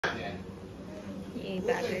ये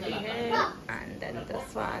bag ready है and then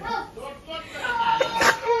this one.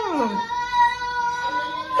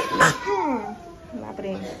 बाप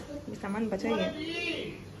रे, ये सामान बचा ही है।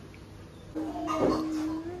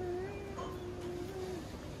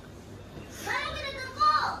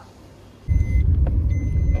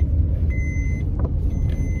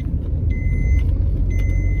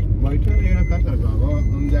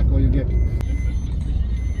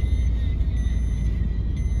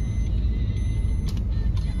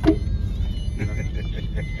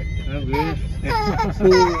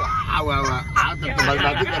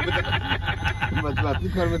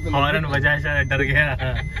 हॉर्न बजा शायद डर गया,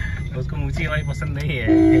 उसको ऊंची हवाई पसंद नहीं है।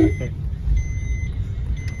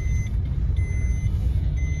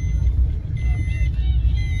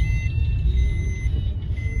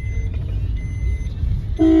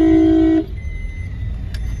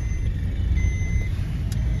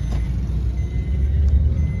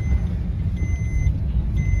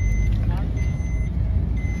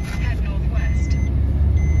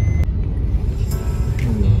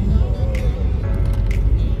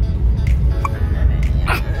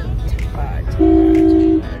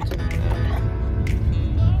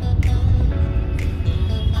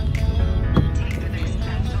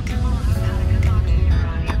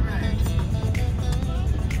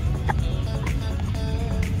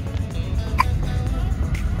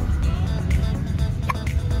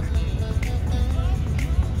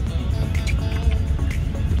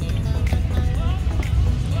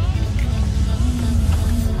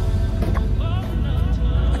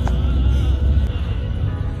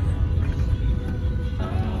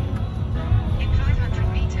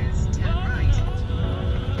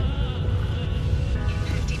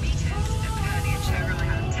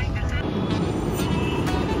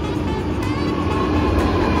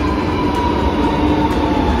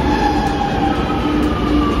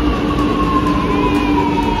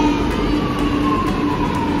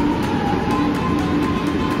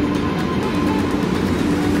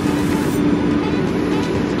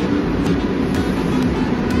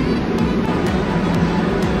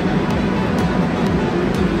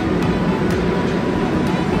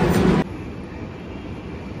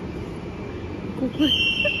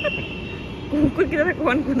 कुकुर की तरह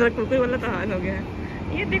कौन कूद रहा, कुकुर वाला तो हाल हो गया है।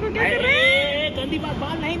 ये देखो क्या कर रहे हैं, गंदी बात,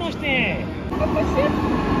 बाल नहीं नोचते हैं।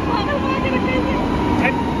 पागल बना के रखा है।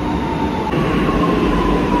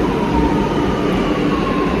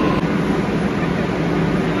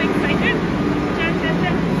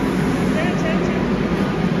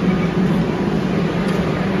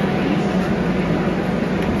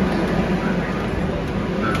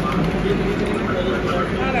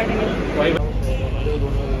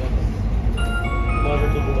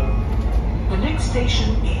 The next station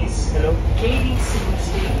is KDC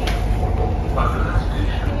Station.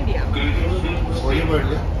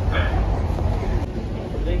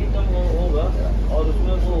 लेकिन कम होगा और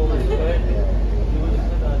उसमें वो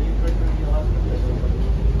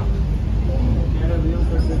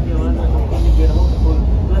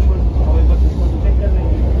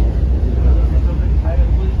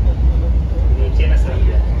नीचे ना सर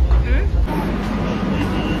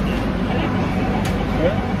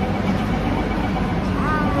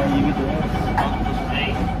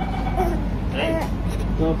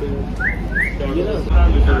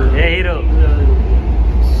ये हीरो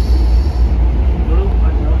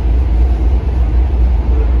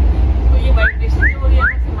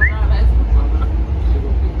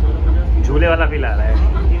झूले वाला फील आ रहा है,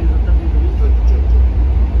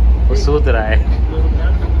 वो सूत रहा है।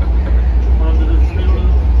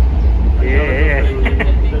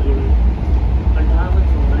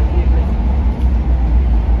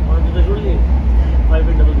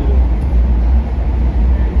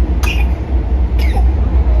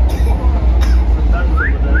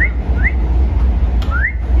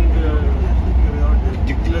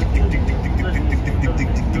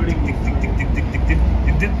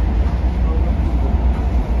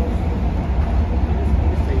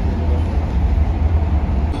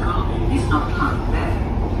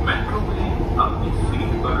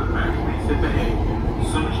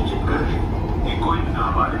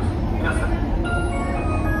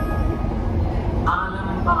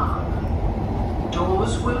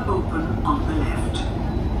 Doors will open on the left.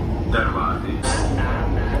 Darwaze.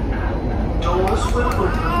 Doors will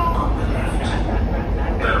open on the left.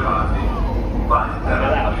 Darwaze. बाएं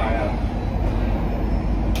तरफ.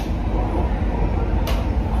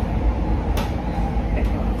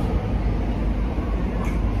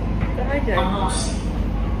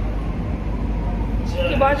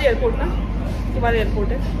 के बाद एयरपोर्ट ना, के बाद एयरपोर्ट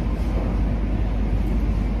है।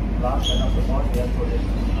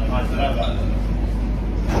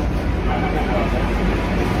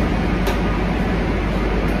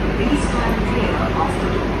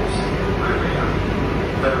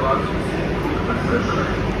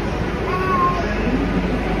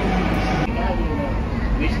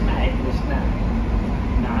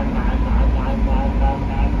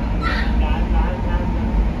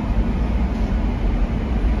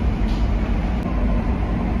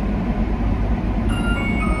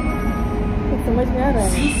 रहा है।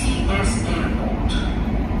 CCS Airport.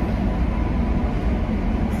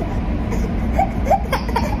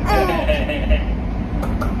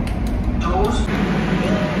 Doors.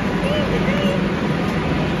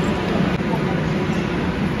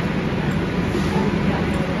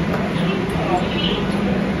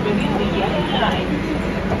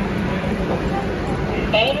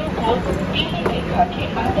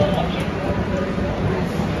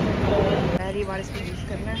 पहली बार इसको यूज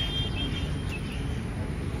करना है।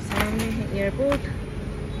 सामने है एयरपोर्ट।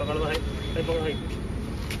 पकड़ भाई, पकड़ भाई।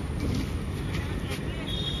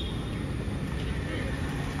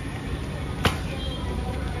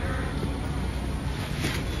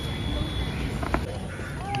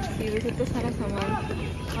 सीधे से तो सारा सामान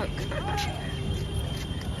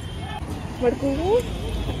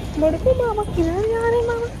बड़कू मामा किधर जा रहे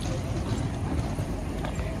मामा?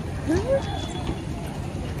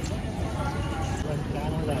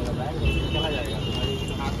 चला जाएगा,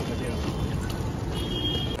 हाथ में बचेगा।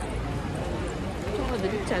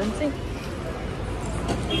 चरण से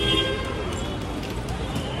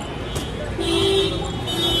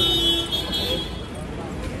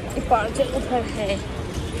डिपार्चर ऊपर है।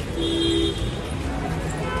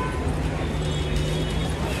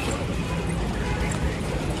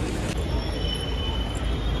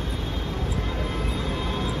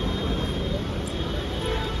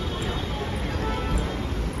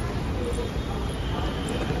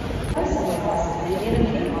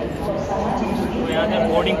 यहाँ से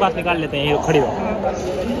बोर्डिंग पास निकाल लेते हैं, ये खड़ी हो।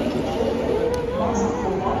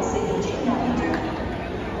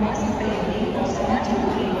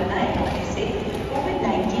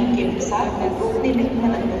 रोकने में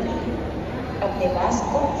मदद मिलती है। अपने मास्क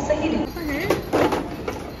को सही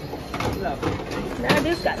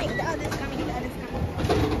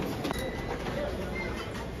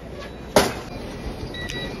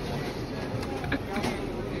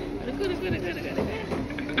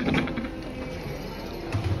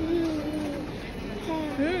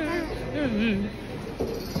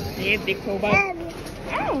ये देखो बात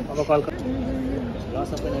पापा कॉल कर।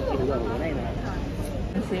 लॉस ऑफ एनर्जी होगा ना इधर।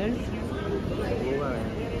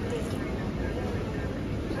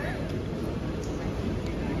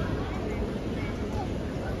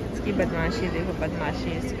 इसकी बदमाशी देखो, बदमाशी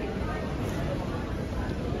इसकी।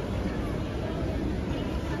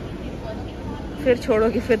 फिर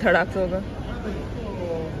छोड़ोगी फिर धड़ाक होगा।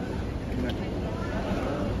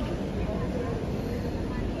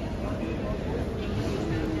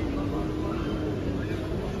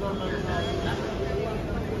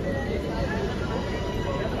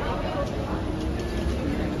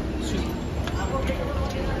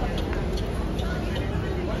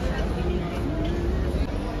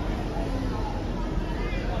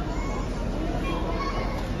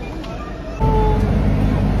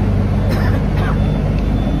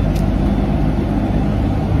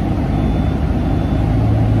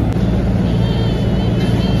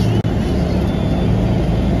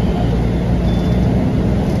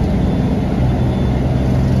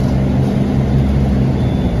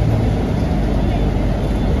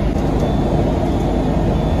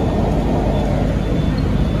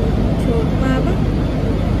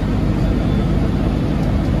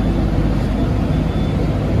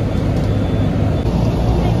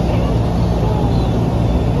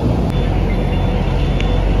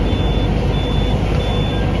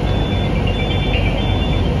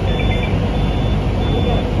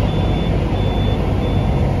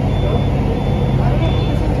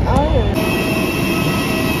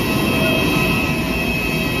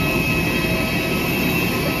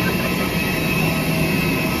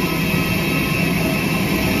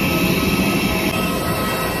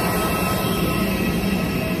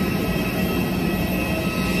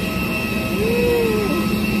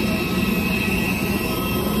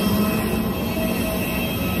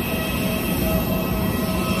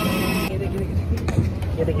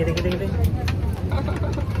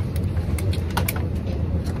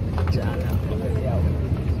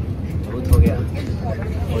 बहुत हो गया।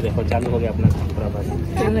 वो देखो चालू हो गया अपना पूरा बस।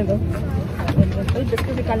 चलने दो।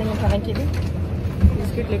 बिस्किट निकालेंगे खाने के लिए।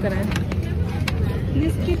 बिस्किट लेकर आए।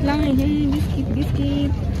 बिस्किट लाए हैं, बिस्किट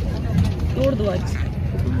बिस्किट। तोड़ दो आज,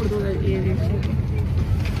 तोड़ दो ये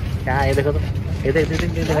क्या। ये देखो तो, ये देख देख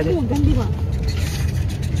देख देख गंदी बात।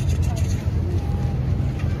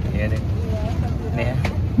 ये देख नेहा।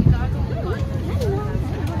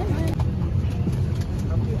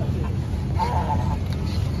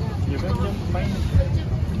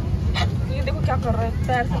 ये देखो क्या कर रहा है,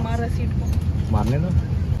 पैर से मार रहा है सीट को। मारने दो।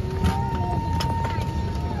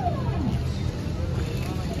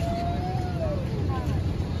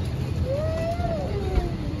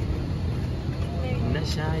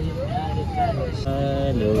 नशा ये प्यार का नशा।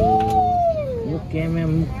 हेलो मुक्के में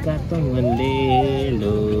मुक्का तुम ले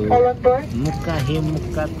लो, मुक्का ही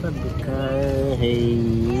मुक्का तो दिखा है।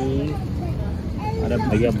 अरे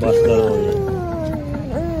भैया बस करो,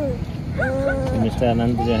 मिस्टर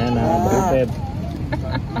अनंत जो है ना बहुत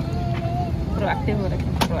प्रोएक्टिव हो रखे,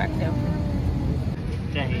 प्रोएक्टिव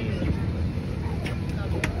चाहिए।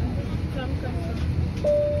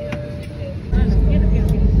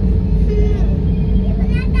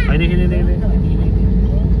 देखिए देखिए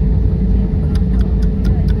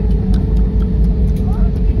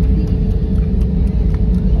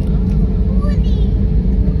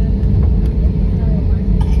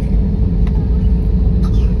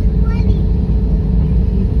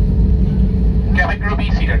Cabin crew be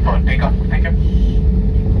seated for takeoff. Thank you.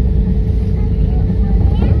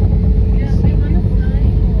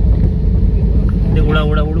 उड़ा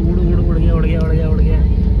उड़ा उड़ उड़ उड़ उड़ गया उड़ गया उड़ गया उड़ गया।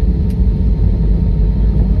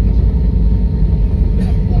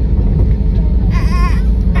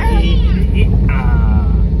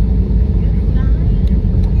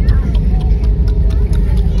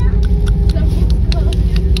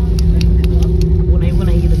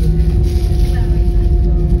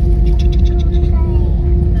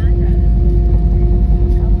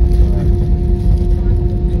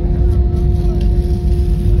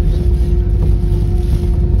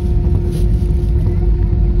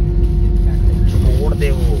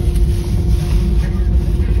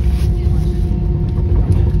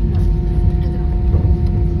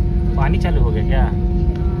 पानी चालू हो गया क्या?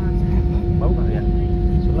 बाबू कहाँ गया?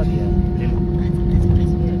 सुला दिया ले लो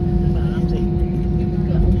आराम से।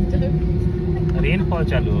 रेनफॉल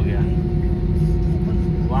चालू हो गया।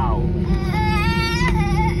 वाओ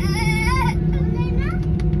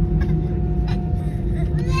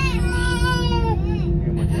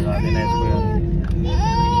मुझे लगा देना इसको यार।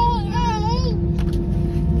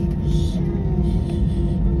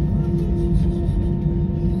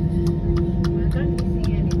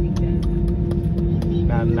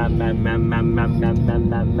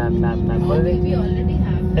 we already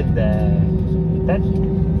have that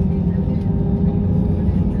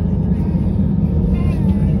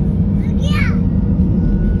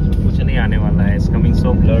कुछ नहीं आने वाला है। It's coming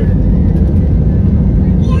so blurred.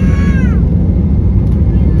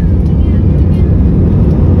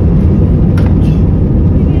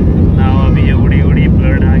 Now अभी ये उड़ी उड़ी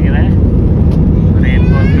blurred आ गया है।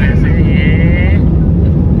 रेनफॉल की वजह से ये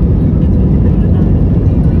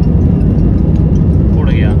उड़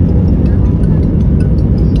गया।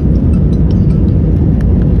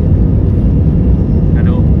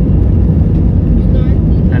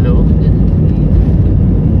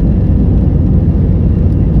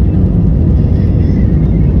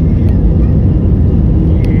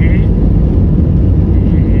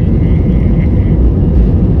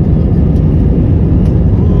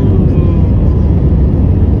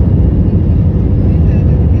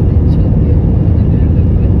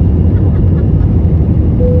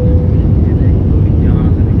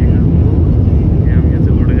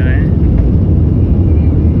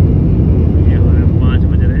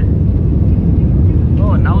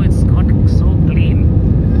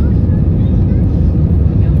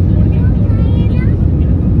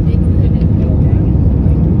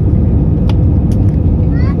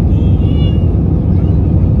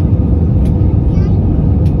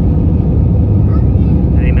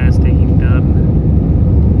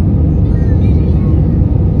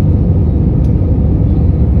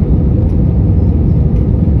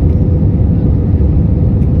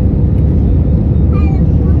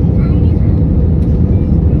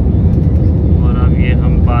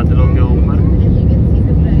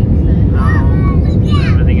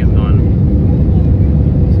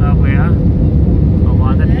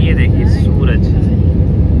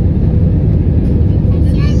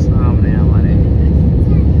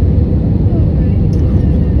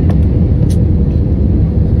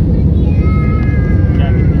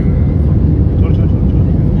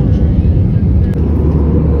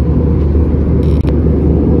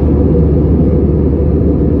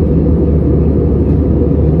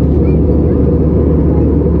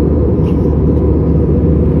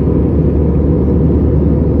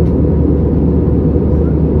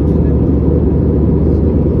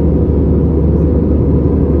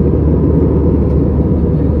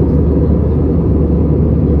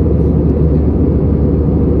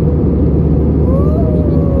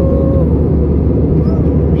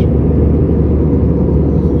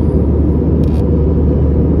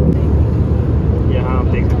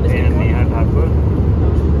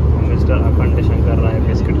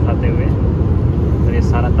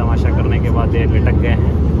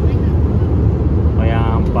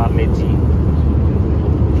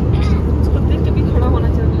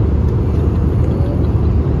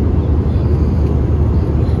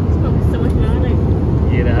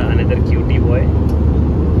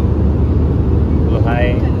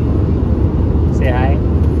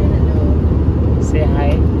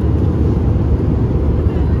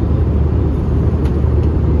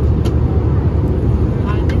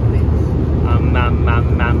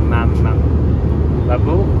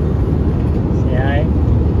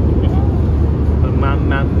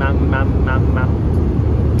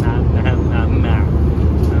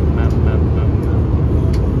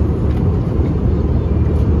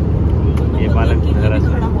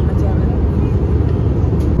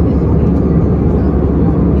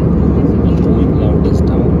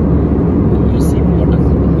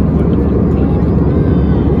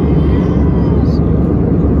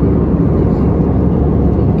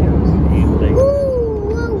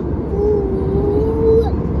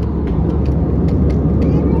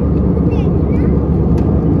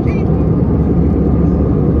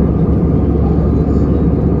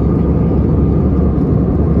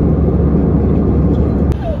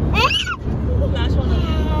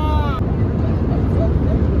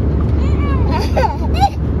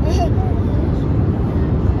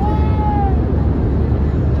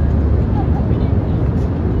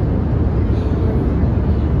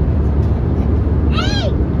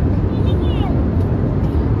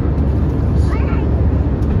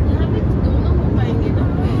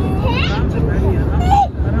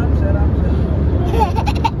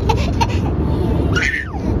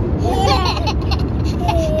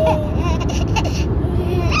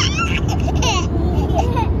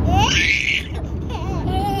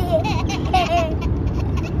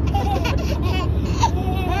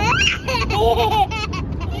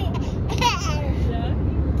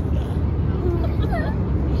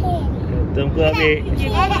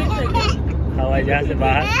 हवाई जहाज से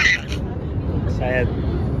बाहर, शायद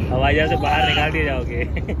हवाई जहाज से बाहर निकाल दिए जाओगे।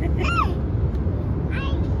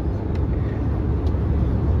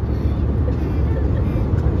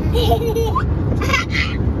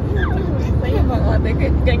 सही बात है,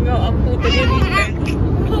 गंगा अब उतरे नहीं।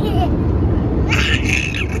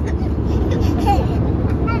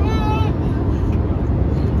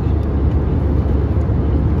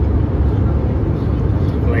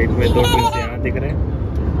 फ्लाइट में 2 ट्विंस यहाँ दिख रहे हैं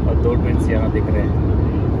और 2 ट्विंस यहाँ दिख रहे हैं।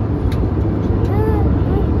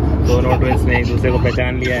 दोनों ट्विंस ने एक दूसरे को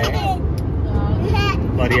पहचान लिया है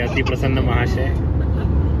और ये अति प्रसन्न महाशय।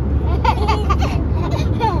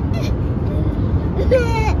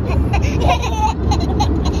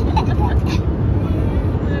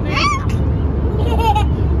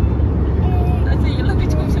 अच्छा ये लोग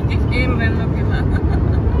कुछ खेल रहे हैं लोग के साथ।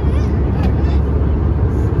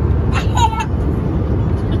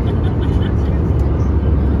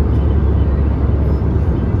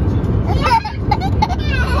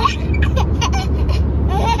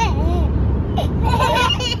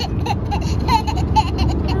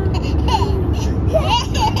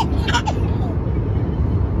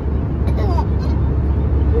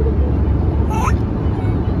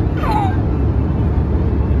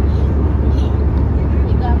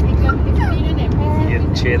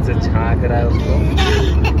 छेद से झांक रहा है उसको,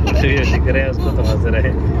 दिख रहे हैं उसको तो हंस रहे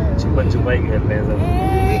हैं, छुपन छुपाई खेल रहे हैं सब।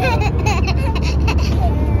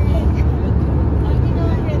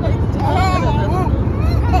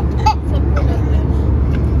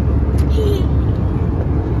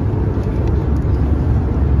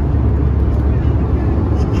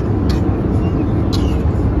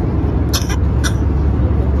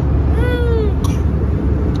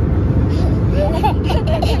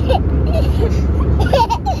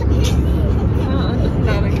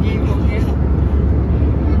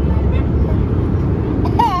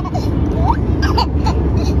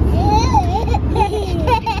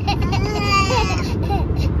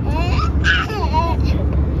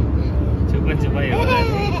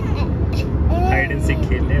 हाइड एंड सीक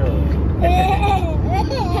खेले हो।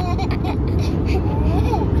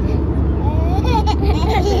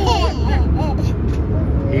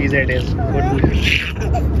 He said yes.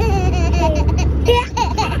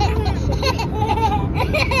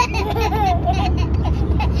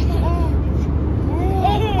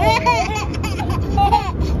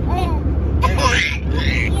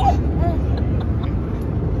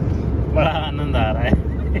 बड़ा आनंद आ रहा है।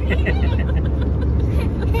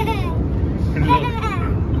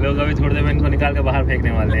 लोग अभी थोड़ी देर में इनको निकाल के बाहर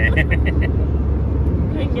फेंकने वाले हैं।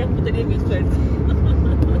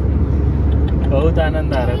 बहुत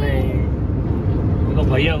आनंद आ रहा है। देखो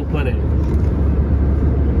भैया ऊपर है।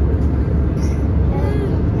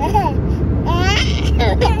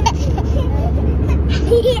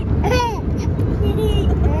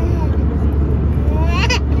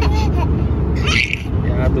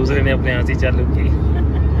 यहाँ दूसरे ने अपने हंसी चालू की।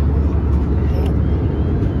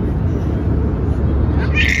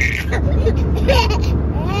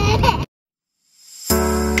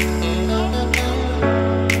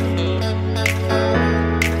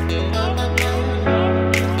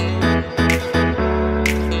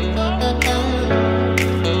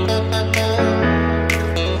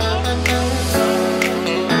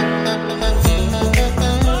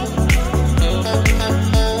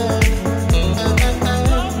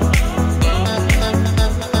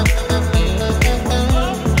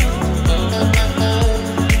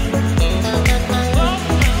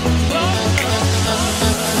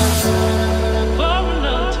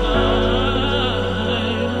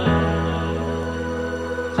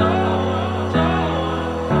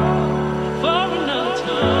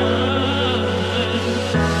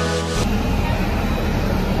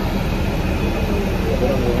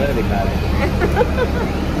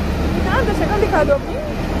 दिखा दो अपनी।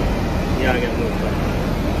 ये आ गया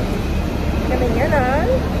कन्हैया लाल,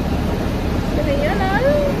 कन्हैया लाल।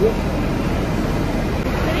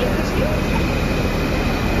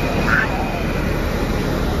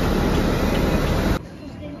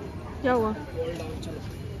 क्या हुआ?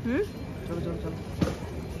 चलो चलो चलो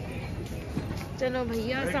चलो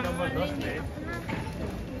भैया सामान लेंगे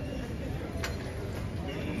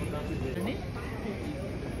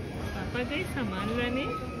पापा गए सामान लाने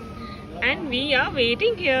and we are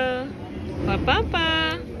waiting here for Papa.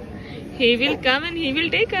 He will come and he will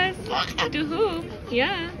take us to home.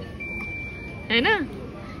 Yeah, है ना?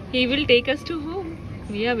 He will take us to home.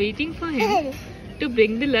 We are waiting for him to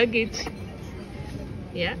bring the luggage.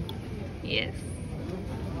 Yeah, yes,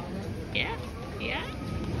 yeah, yeah.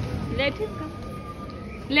 Let him come.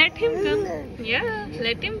 Let him come. Yeah,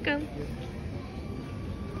 let him come.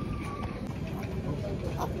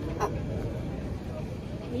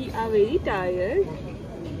 We are very tired.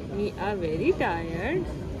 We are very tired.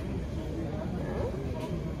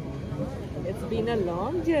 It's been a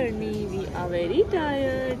long journey. We are very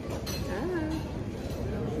tired.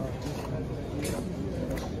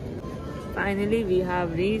 Finally we have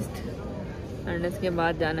reached. And इसके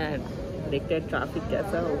बाद जाना है, देखते हैं traffic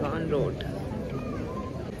कैसा होगा on road.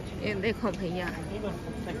 ये देखो भैया,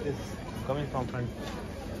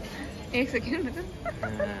 एक सेकेंड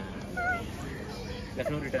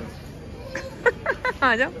लखनऊ रिटर्न।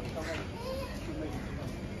 आ जाओ।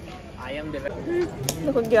 आई एम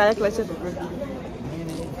देखो 11 क्लच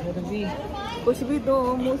कुछ भी दो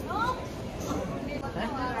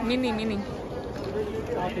मिनी मिनी।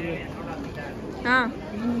 हाँ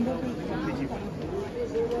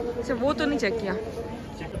अच्छा, वो तो नहीं चेक किया।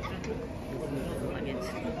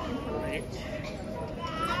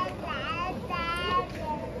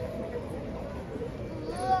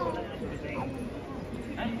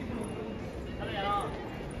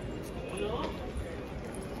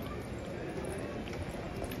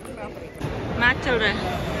 मैच चल रहा है,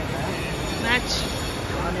 मैच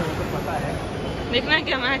देखना है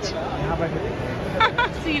क्या मैच?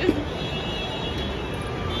 सीरियस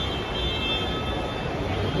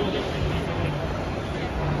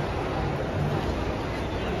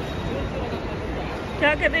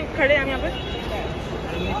क्या कहते हैं, खड़े हैं यहाँ पे।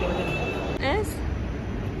 Yes,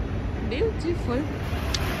 beautiful.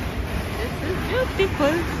 This is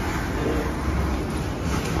beautiful.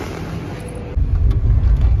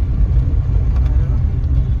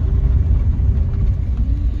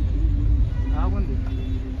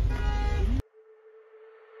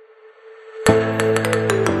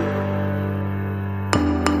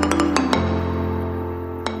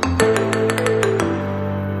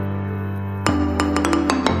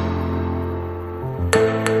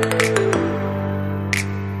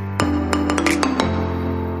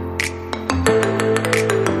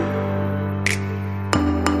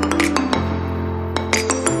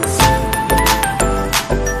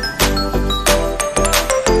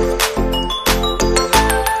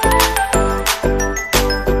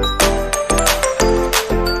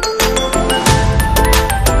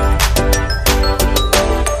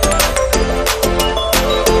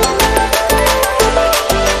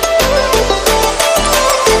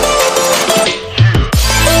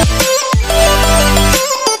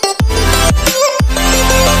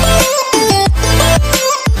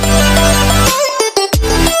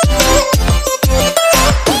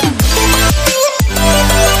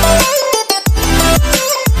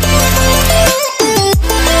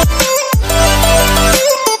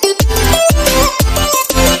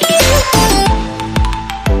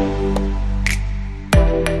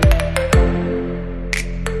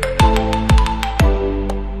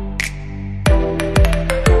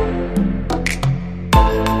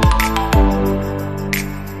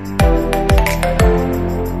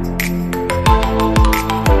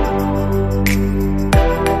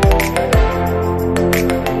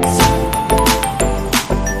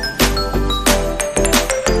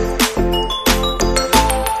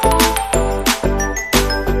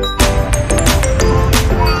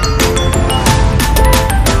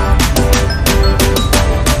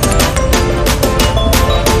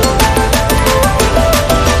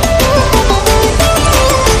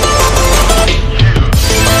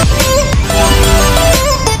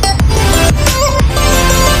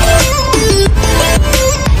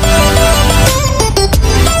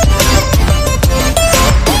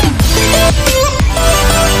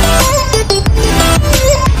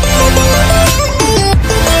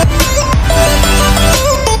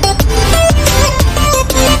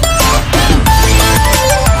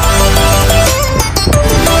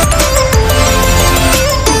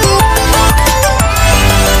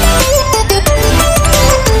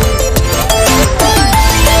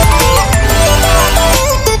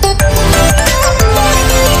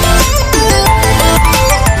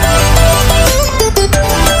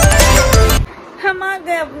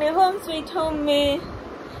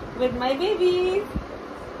 with my babies.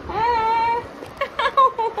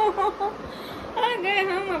 आ गए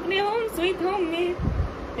हम अपने होम स्वीट होम में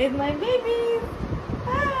with my babies.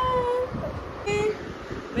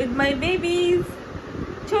 With my babies.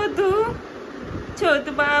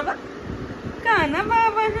 छोटू बाबा काना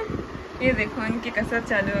बाबा। ये देखो इनकी कसरत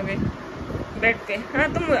चालू हो गई बेड पे। हाँ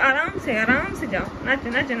तुम आराम से जाओ। नाचो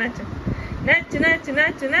नाचो नाचो नाचो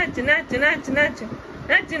नाचो नाचो नाचो नाचो नाचो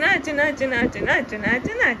नाचो नाचो नाचो नाचो नाचो नाचो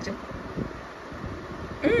नाचो नाचो।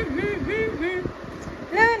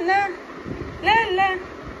 ला ला ला ला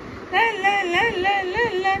ला ला ला ला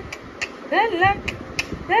ला ला ला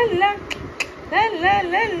ला ला ला ला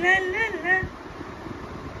ला ला ला ला।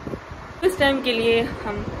 कुछ टाइम के लिए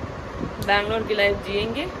हम बैंगलोर की लाइफ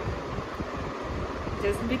जिएंगे,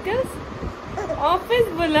 जस्ट बिकॉज ऑफिस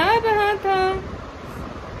बुला रहा था।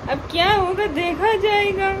 अब क्या होगा देखा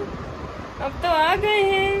जाएगा। अब तो आ गए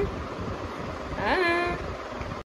हैं।